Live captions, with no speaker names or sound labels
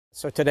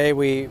So today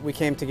we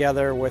came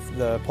together with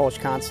the Polish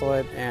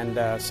consulate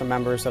and some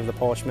members of the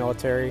Polish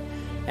military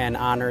and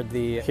honored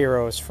the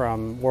heroes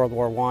from World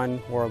War I,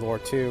 World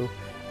War II,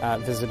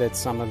 visited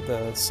some of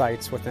the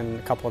sites within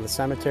a couple of the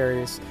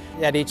cemeteries.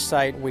 At each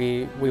site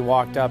we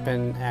walked up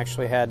and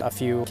actually had a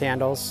few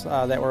candles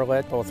that were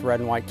lit, both red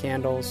and white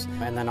candles,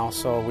 and then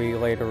also we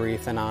laid a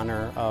wreath in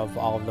honor of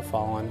all of the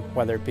fallen,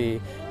 whether it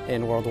be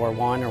in World War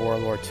I or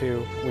World War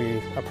II.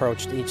 We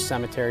approached each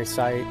cemetery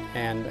site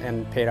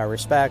and paid our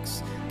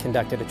respects,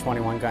 conducted a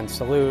 21-gun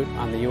salute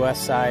on the U.S.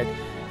 side,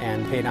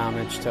 and paid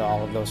homage to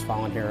all of those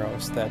fallen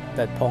heroes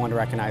that Poland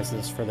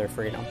recognizes for their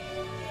freedom.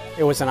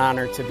 It was an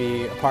honor to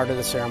be a part of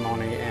the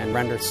ceremony and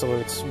render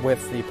salutes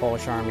with the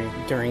Polish Army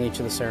during each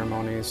of the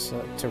ceremonies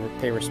to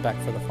pay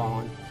respect for the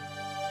fallen.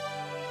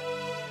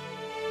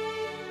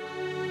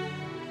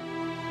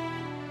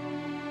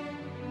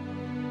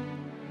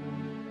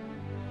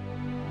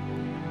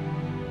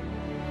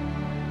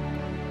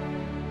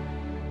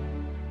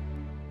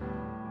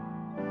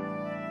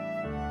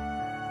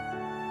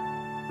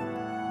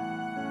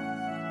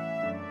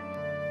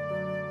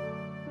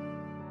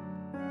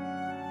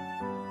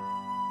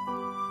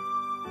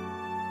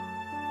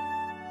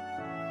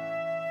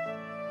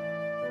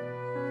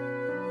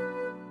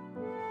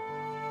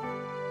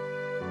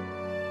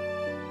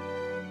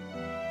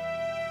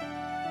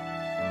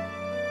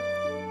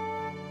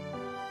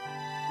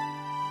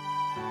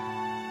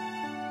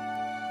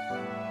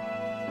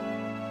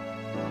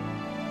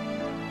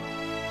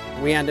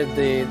 We ended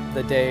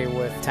the day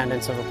with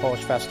attendance of a Polish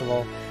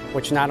festival,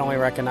 which not only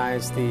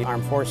recognized the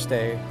Armed Force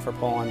Day for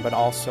Poland, but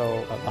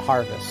also the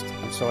harvest.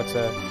 So it's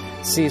a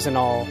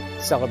seasonal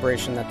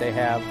celebration that they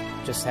have,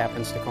 just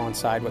happens to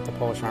coincide with the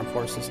Polish Armed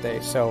Forces Day.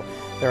 So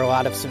there are a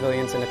lot of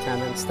civilians in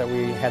attendance that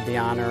we had the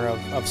honor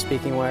of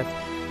speaking with.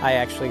 I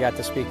actually got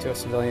to speak to a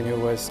civilian who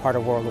was part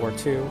of World War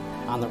II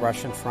on the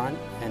Russian front,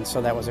 and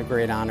so that was a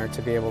great honor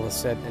to be able to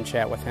sit and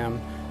chat with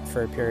him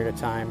for a period of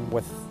time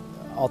with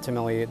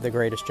ultimately the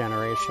greatest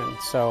generation.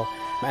 So,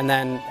 and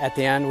then at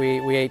the end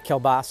we ate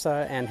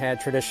kielbasa and had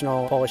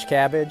traditional Polish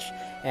cabbage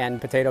and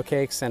potato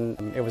cakes, and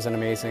it was an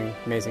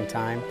amazing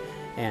time.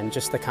 And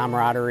just the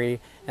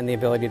camaraderie and the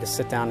ability to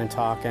sit down and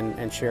talk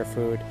and share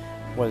food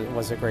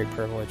was a great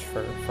privilege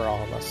for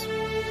all of us.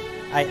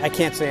 I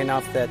can't say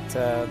enough that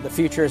the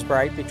future is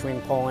bright between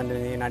Poland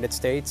and the United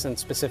States, and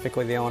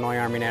specifically the Illinois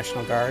Army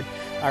National Guard.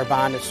 Our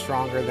bond is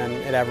stronger than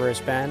it ever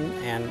has been,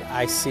 and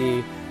I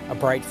see a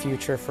bright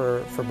future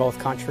for both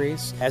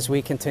countries as we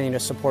continue to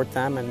support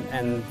them,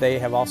 and they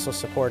have also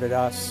supported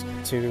us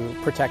to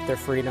protect their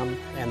freedom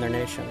and their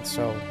nation.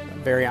 So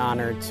very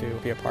honored to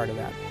be a part of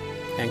that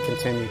and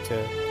continue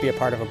to be a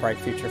part of a bright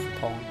future for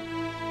Poland.